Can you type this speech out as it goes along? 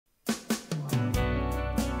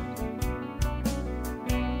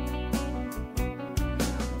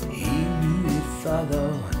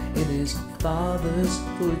follow in his father's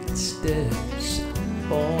footsteps,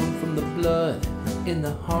 born from the blood in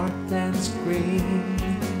the heartland's green.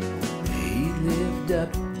 He lived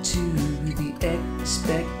up to the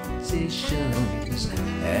expectations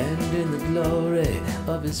and in the glory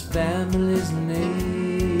of his family's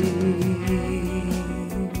name.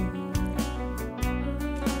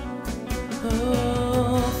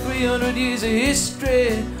 Oh, 300 years of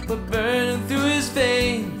history were burning through his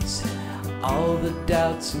veins. All the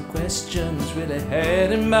doubts and questions really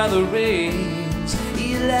had him by the reins.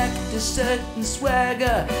 He lacked a certain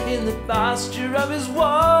swagger in the posture of his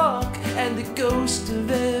walk, and the ghost of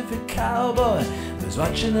every cowboy was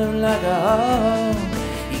watching him like a hawk.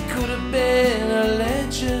 He could have been a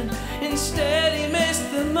legend, instead he missed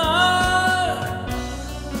the mark.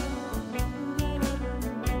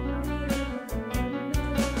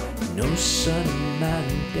 No son of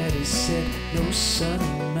mine, Daddy said, no son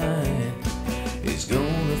of mine is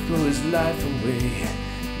gonna throw his life away.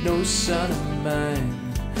 No son of mine,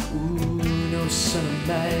 ooh, no son of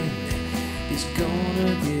mine is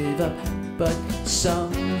gonna give up. But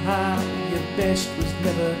somehow your best was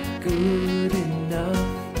never good enough.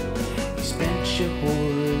 You spent your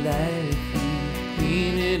whole life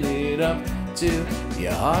cleaning it up till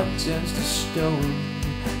your heart turns to stone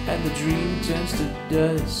and the dream turns to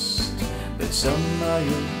dust. But somehow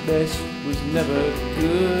your best was never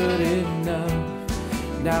good enough.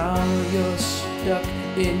 Now you're stuck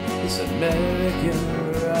in this American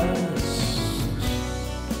rust.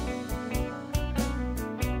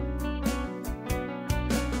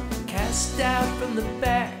 Cast out from the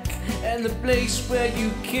back and the place where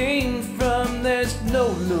you came from, there's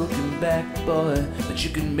no looking back, boy, but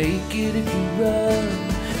you can make it if you run.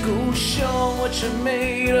 Go show 'em what you're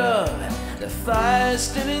made of. The fire's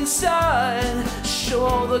still inside. Show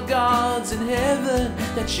all the gods in heaven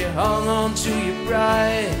that you hung on to your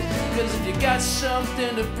pride. 'Cause if you got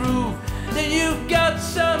something to prove, then you've got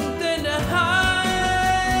something to hide.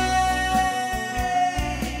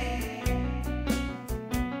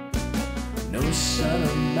 No son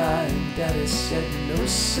of mine, Daddy said, no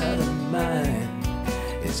son of mine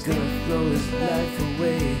is gonna throw his life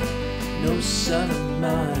away. No son of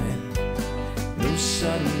mine, no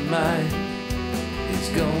son of mine is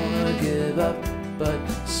gonna give up. But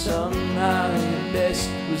somehow your best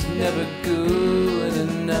was never good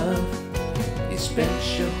enough. You spent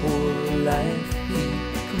your whole life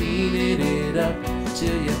cleaning it up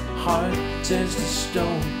till your heart turns to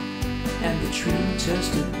stone and the dream turns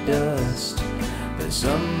to dust. But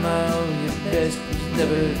somehow your best was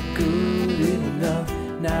never good enough.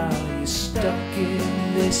 Now you're stuck in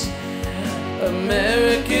this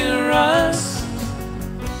American rust.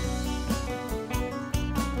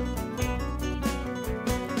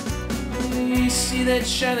 You see that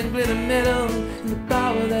shining glitter metal and the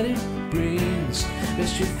power that it brings.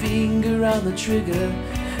 Rest your finger on the trigger,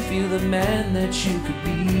 feel the man that you could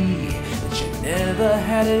be. But you never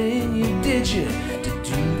had it in you, did you, to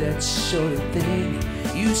do that sort of thing?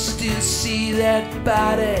 You still see that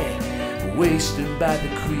body wasted by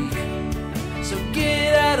the creek. So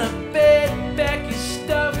get out of bed, pack your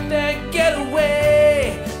stuff and get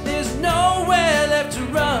away. There's nowhere left to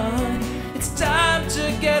run, it's time to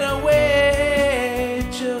get away.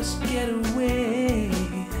 Just get away.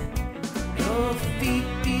 Your feet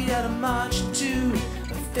beat out of march to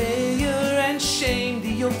a failure and shame.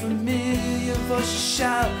 The old familiar voice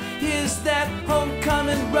shout, here's that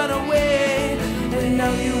homecoming runaway. And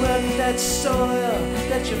now you work that soil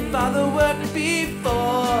that your father worked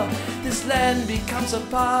before. This land becomes a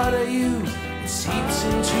part of you, it seeps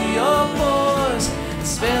into your pores. The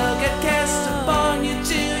spell get cast upon you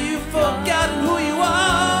till you've forgotten who you are.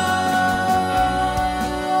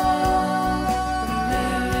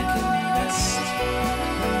 American rust,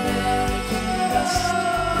 American rust,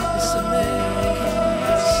 this American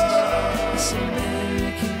rust, this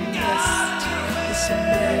American rust, this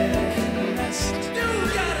American rust. You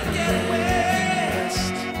gotta get away.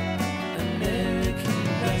 American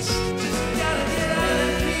rust, just gotta get out of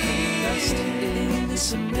here. In this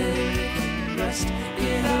American rust,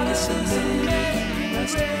 in this American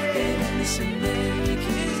rust, in this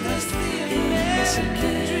American rust, in this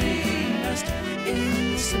American rust, in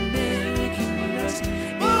this American rust.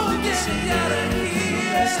 Oh, get out of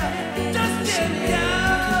here, just get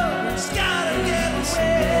out, gotta get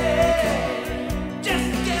away,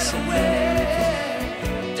 just get away,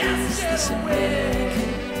 just get away,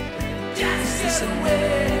 just get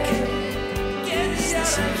away, get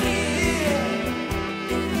out of here.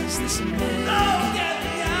 Is this American? Oh, get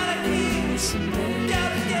me out of here. Is this American?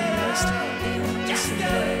 Gotta get out. Just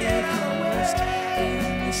gotta get out. Is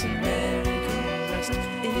this American?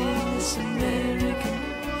 this American,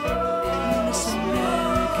 in this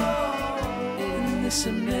American, in this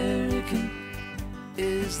American,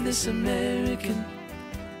 is this American,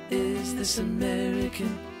 is this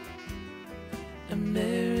American,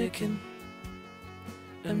 American,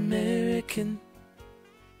 American,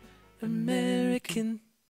 American.